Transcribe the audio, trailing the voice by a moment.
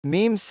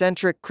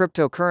Meme-centric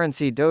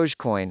cryptocurrency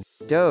Dogecoin,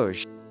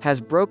 Doge, has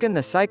broken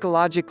the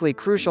psychologically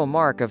crucial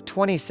mark of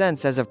 20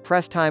 cents as of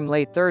press time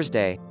late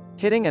Thursday,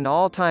 hitting an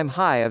all-time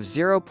high of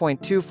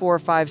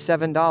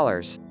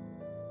 $0.2457.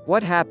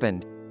 What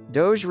happened?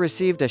 Doge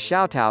received a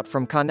shoutout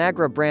from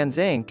Conagra Brands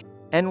Inc.,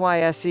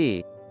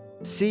 NYSE.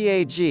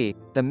 CAG,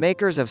 the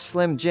makers of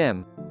Slim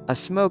Jim, a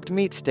smoked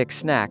meat stick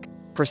snack,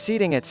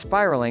 preceding it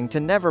spiraling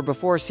to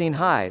never-before-seen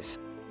highs.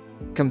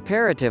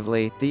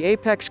 Comparatively, the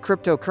apex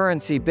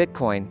cryptocurrency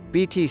Bitcoin,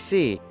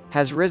 BTC,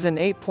 has risen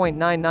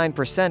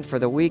 8.99% for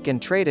the week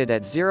and traded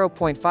at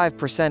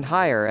 0.5%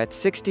 higher at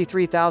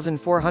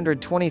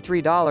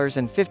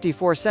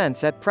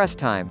 $63,423.54 at press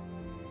time.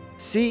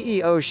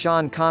 CEO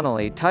Sean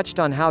Connolly touched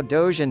on how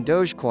Doge and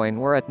Dogecoin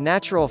were a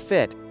natural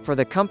fit for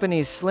the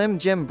company's Slim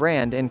Jim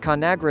brand in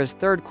Conagra's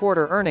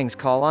third-quarter earnings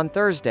call on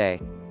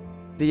Thursday.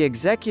 The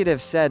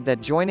executive said that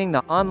joining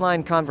the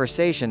online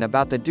conversation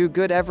about the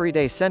do-good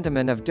everyday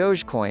sentiment of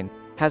Dogecoin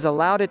has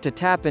allowed it to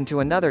tap into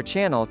another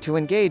channel to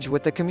engage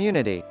with the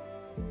community.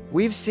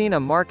 We've seen a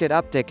market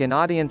uptick in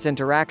audience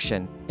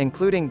interaction,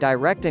 including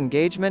direct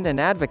engagement and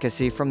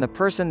advocacy from the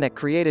person that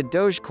created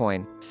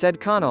Dogecoin, said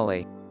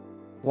Connolly.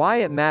 Why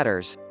it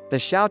matters. The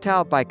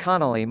shoutout by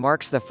Connolly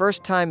marks the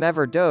first time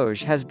ever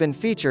Doge has been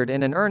featured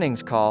in an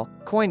earnings call,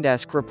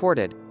 CoinDesk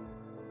reported.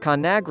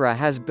 Conagra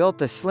has built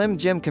the Slim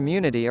Jim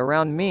community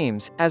around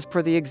memes, as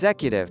per the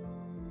executive.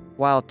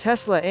 While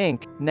Tesla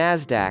Inc.,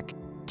 Nasdaq,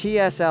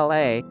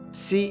 TSLA,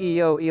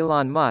 CEO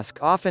Elon Musk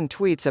often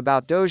tweets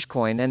about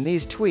Dogecoin and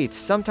these tweets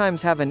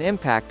sometimes have an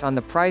impact on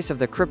the price of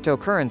the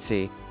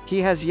cryptocurrency, he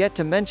has yet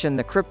to mention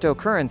the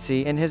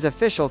cryptocurrency in his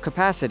official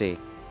capacity.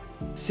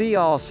 See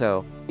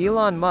also,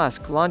 Elon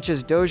Musk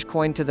launches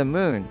Dogecoin to the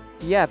moon.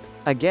 Yep,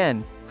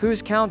 again,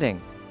 who's counting?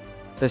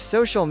 The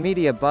social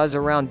media buzz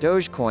around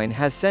Dogecoin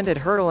has sent it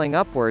hurtling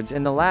upwards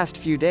in the last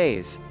few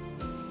days.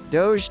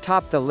 Doge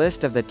topped the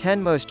list of the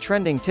 10 most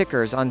trending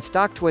tickers on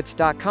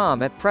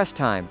stocktwits.com at press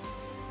time.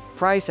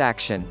 Price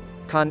action.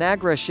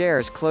 Conagra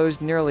shares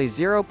closed nearly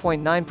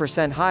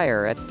 0.9%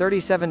 higher at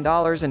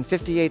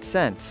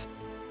 $37.58.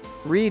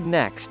 Read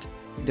next.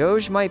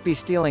 Doge might be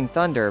stealing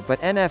thunder but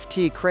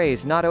NFT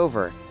craze not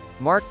over.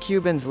 Mark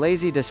Cuban's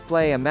lazy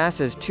display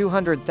amasses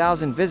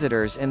 200,000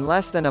 visitors in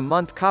less than a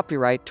month.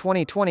 Copyright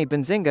 2020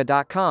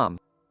 Benzinga.com.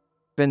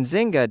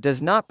 Benzinga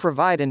does not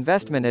provide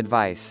investment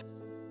advice.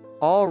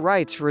 All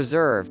rights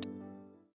reserved.